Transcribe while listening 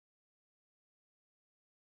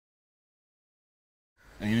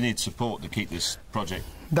And you need support to keep this project.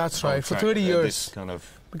 That's right, for 30 years.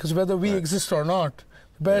 Because whether we exist or not,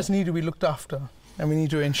 the bears need to be looked after, and we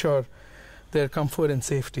need to ensure their comfort and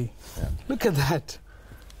safety. Yeah. Look at that.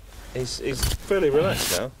 He's fairly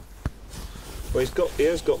relaxed now. Well, he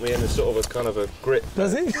has got me in a sort of a kind of a grip.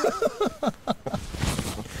 Does he?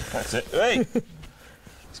 That's it. Hey!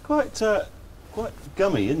 It's quite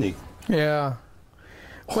gummy, isn't he? Yeah.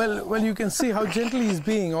 Well, you can see how gentle he's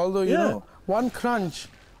being, although, you know, one crunch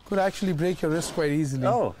could actually break your wrist quite easily.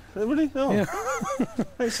 Oh, really? Oh. Yeah.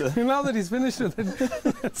 Thanks, sir. Now that he's finished with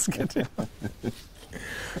it, let's get him.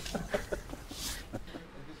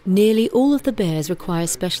 Nearly all of the bears require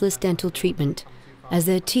specialist dental treatment, as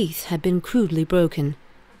their teeth have been crudely broken,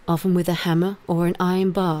 often with a hammer or an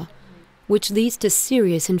iron bar, which leads to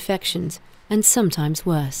serious infections and sometimes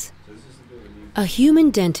worse. A human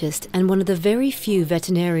dentist and one of the very few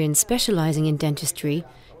veterinarians specializing in dentistry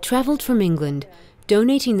traveled from England,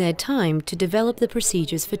 donating their time to develop the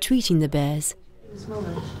procedures for treating the bears. No, do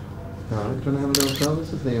you want to have a little tell?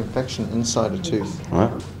 This is the infection inside a tooth.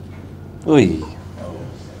 Right. Oi.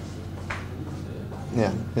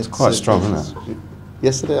 Yeah. It's quite strong, isn't it?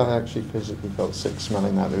 Yesterday I actually physically felt sick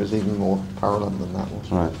smelling that. There was even more purulent than that was.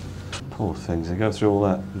 Right. Poor things. They go through all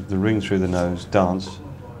that, the ring through the nose, dance.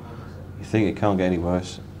 You think it can't get any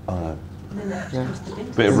worse. Oh no. Yeah.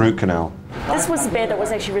 Bit of root canal. This was the bear that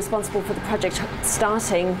was actually responsible for the project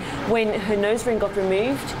starting. When her nose ring got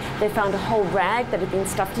removed, they found a whole rag that had been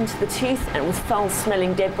stuffed into the tooth and it was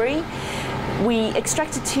foul-smelling debris. We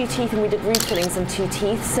extracted 2 teeth and we did root fillings on 2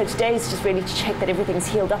 teeth. So today is just really to check that everything's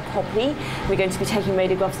healed up properly. We're going to be taking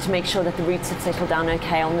radiographs to make sure that the roots have settled down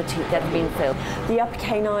okay on the tooth that have been filled. The upper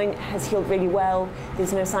canine has healed really well.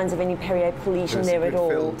 There's no signs of any periapical lesion there at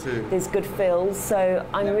all. There's good fills. So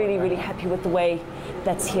I'm really, really happy with the way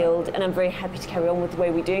that's healed, and I'm very happy to carry on with the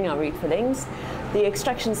way we're doing our root fillings. The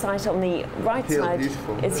extraction site on the right side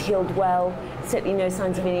is healed well. Certainly no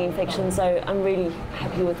signs of any infection, so I'm really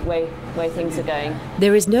happy with the way things are going.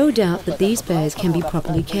 There is no doubt that these bears can be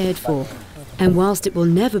properly cared for, and whilst it will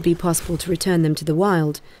never be possible to return them to the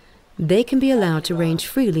wild, they can be allowed to range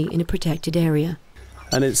freely in a protected area.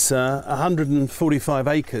 And it's 145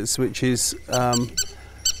 acres, which is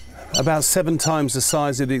about 7 times the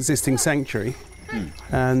size of the existing sanctuary.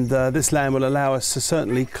 And this land will allow us to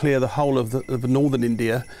certainly clear the whole of northern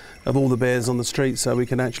India of all the bears on the street, so we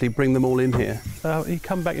can actually bring them all in here. You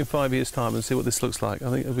come back in 5 years' time and see what this looks like. I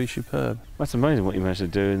think it'll be superb. That's amazing what you managed to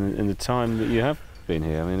do in the time that you have been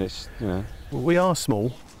here. I mean, it's, you know... We are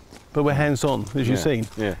small, but we're hands-on, as you've seen.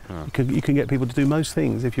 Yeah. Right. You can get people to do most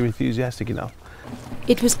things if you're enthusiastic enough.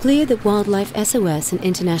 It was clear that Wildlife SOS and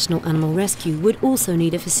International Animal Rescue would also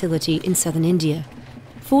need a facility in southern India.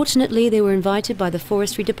 Fortunately, they were invited by the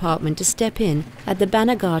Forestry Department to step in at the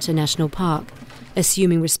Bannerghatta National Park,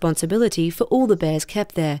 assuming responsibility for all the bears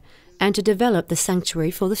kept there and to develop the sanctuary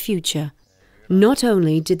for the future. Not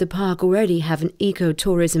only did the park already have an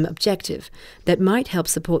eco-tourism objective that might help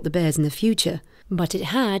support the bears in the future, but it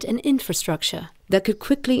had an infrastructure that could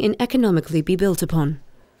quickly and economically be built upon.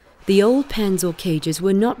 The old pens or cages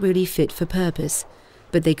were not really fit for purpose,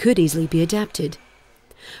 but they could easily be adapted.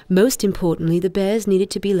 Most importantly, the bears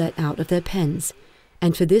needed to be let out of their pens,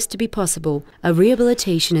 and for this to be possible, a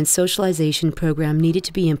rehabilitation and socialization program needed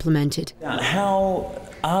to be implemented. How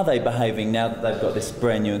are they behaving now that they've got this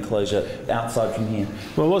brand new enclosure outside from here?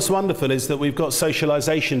 Well, what's wonderful is that we've got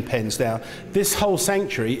socialisation pens now. This whole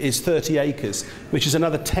sanctuary is 30 acres, which is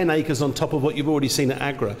another 10 acres on top of what you've already seen at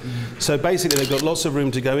Agra. So basically they've got lots of room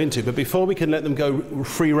to go into, but before we can let them go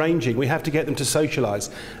free-ranging, we have to get them to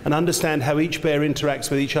socialise and understand how each bear interacts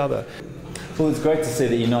with each other. Well, it's great to see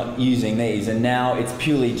that you're not using these, and now it's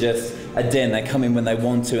purely just a den. They come in when they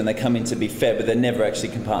want to and they come in to be fed, but they're never actually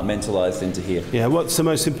compartmentalised into here. Yeah, what's the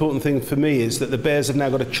most important thing for me is that the bears have now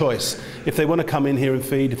got a choice. If they want to come in here and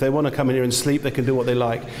feed, if they want to come in here and sleep, they can do what they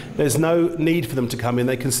like. There's no need for them to come in.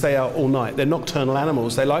 They can stay out all night. They're nocturnal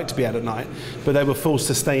animals. They like to be out at night, but they were forced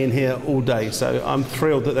to stay in here all day. So I'm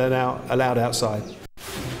thrilled that they're now allowed outside.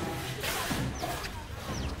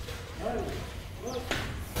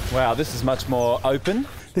 Wow, this is much more open.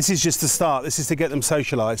 This is just the start. This is to get them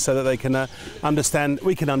socialised so that they can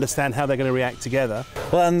we can understand how they're going to react together.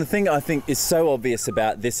 Well, and the thing I think is so obvious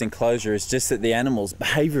about this enclosure is just that the animals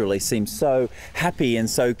behaviourally seem so happy and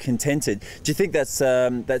so contented. Do you think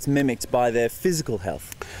that's mimicked by their physical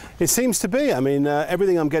health? It seems to be. I mean,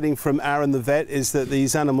 everything I'm getting from Aaron the vet is that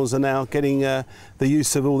these animals are now getting the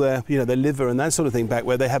use of all their, their liver and that sort of thing back,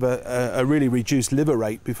 where they have a really reduced liver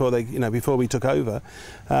rate before they, before we took over.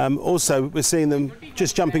 Also, we're seeing them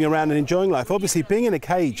just jumping around and enjoying life. Obviously, being in a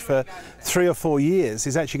cage for 3 or 4 years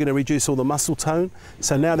is actually going to reduce all the muscle tone.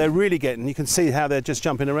 So now they're really getting, you can see how they're just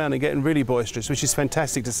jumping around and getting really boisterous, which is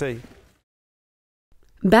fantastic to see.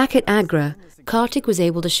 Back at Agra, Kartik was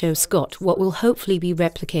able to show Scott what will hopefully be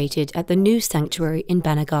replicated at the new sanctuary in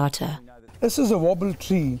Banagata. This is a wobble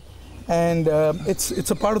tree, and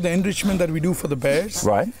it's a part of the enrichment that we do for the bears.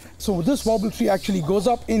 Right. So this wobble tree actually goes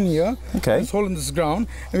up in here, this hole in this ground,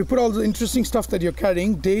 and we put all the interesting stuff that you're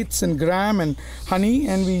carrying, dates and gram and honey,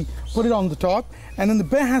 and we put it on the top, and then the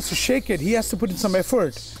bear has to shake it. He has to put in some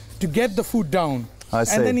effort to get the food down. I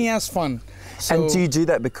see. And then he has fun. So, and do you do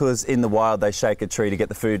that because in the wild they shake a tree to get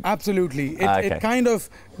the food? Absolutely. It kind of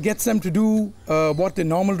gets them to do what the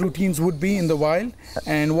normal routines would be in the wild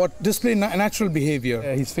and what display natural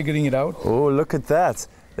behavior. He's figuring it out. Oh, look at that.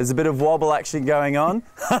 There's a bit of wobble action going on.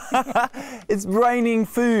 It's raining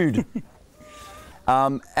food.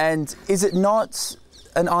 And is it not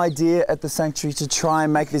an idea at the sanctuary to try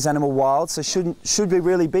and make this animal wild? So should we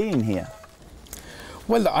really be in here?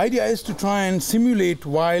 Well, the idea is to try and simulate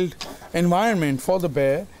wild environment for the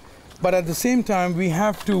bear, but at the same time we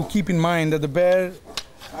have to keep in mind that the bear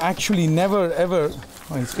actually never ever,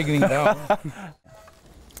 he's figuring it out.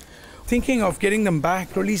 Thinking of getting them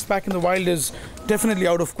released back in the wild is definitely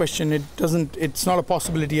out of question. It's not a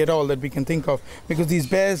possibility at all that we can think of, because these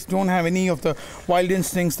bears don't have any of the wild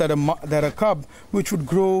instincts that a cub, which would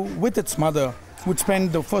grow with its mother, would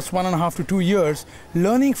spend the first 1.5 to 2 years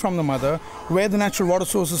learning from the mother where the natural water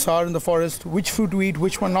sources are in the forest, which fruit to eat,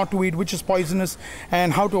 which one not to eat, which is poisonous,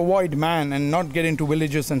 and how to avoid man and not get into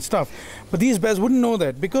villages and stuff. But these bears wouldn't know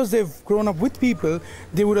that. Because they've grown up with people,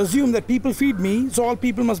 they would assume that people feed me, so all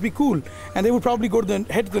people must be cool. And they would probably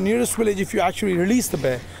head to the nearest village if you actually release the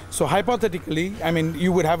bear. So hypothetically, I mean,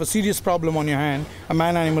 you would have a serious problem on your hand, a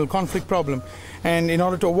man-animal conflict problem. And in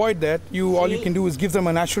order to avoid that, all you can do is give them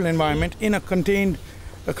a natural environment in a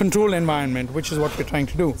controlled environment, which is what we're trying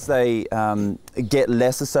to do. They get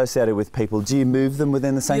less associated with people. Do you move them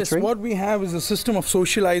within the sanctuary? Yes, what we have is a system of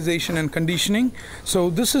socialization and conditioning. So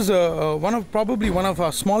this is probably one of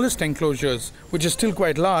our smallest enclosures, which is still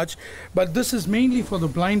quite large, but this is mainly for the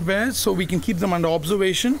blind bears, so we can keep them under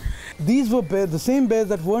observation. These were the same bears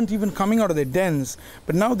that weren't even coming out of their dens,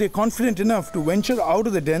 but now they're confident enough to venture out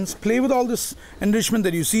of the dens, play with all this enrichment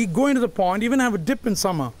that you see, go into the pond, even have a dip in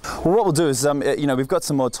summer. Well, what we'll do is, we've got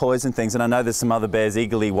some more toys and things, and I know there's some other bears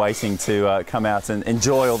eagerly waiting to come out and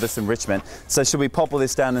enjoy all this enrichment. So should we pop all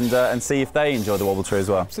this down and see if they enjoy the wobble tree as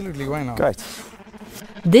well? Absolutely, why not? Great.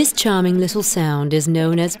 This charming little sound is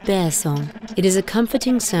known as bear song. It is a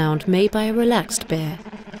comforting sound made by a relaxed bear.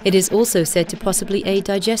 It is also said to possibly aid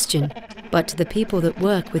digestion, but to the people that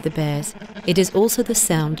work with the bears, it is also the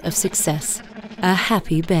sound of success. A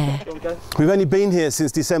happy bear. We've only been here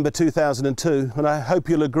since December 2002, and I hope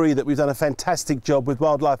you'll agree that we've done a fantastic job with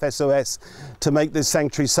Wildlife SOS to make this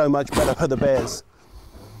sanctuary so much better for the bears.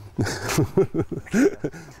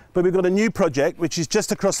 But we've got a new project which is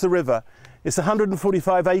just across the river. It's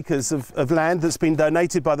 145 acres of land that's been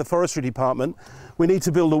donated by the Forestry Department. We need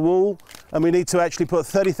to build a wall, and we need to actually put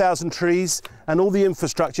 30,000 trees and all the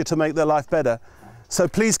infrastructure to make their life better. So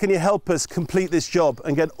please, can you help us complete this job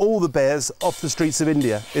and get all the bears off the streets of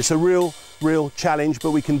India? It's a real challenge,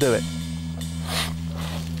 but we can do it.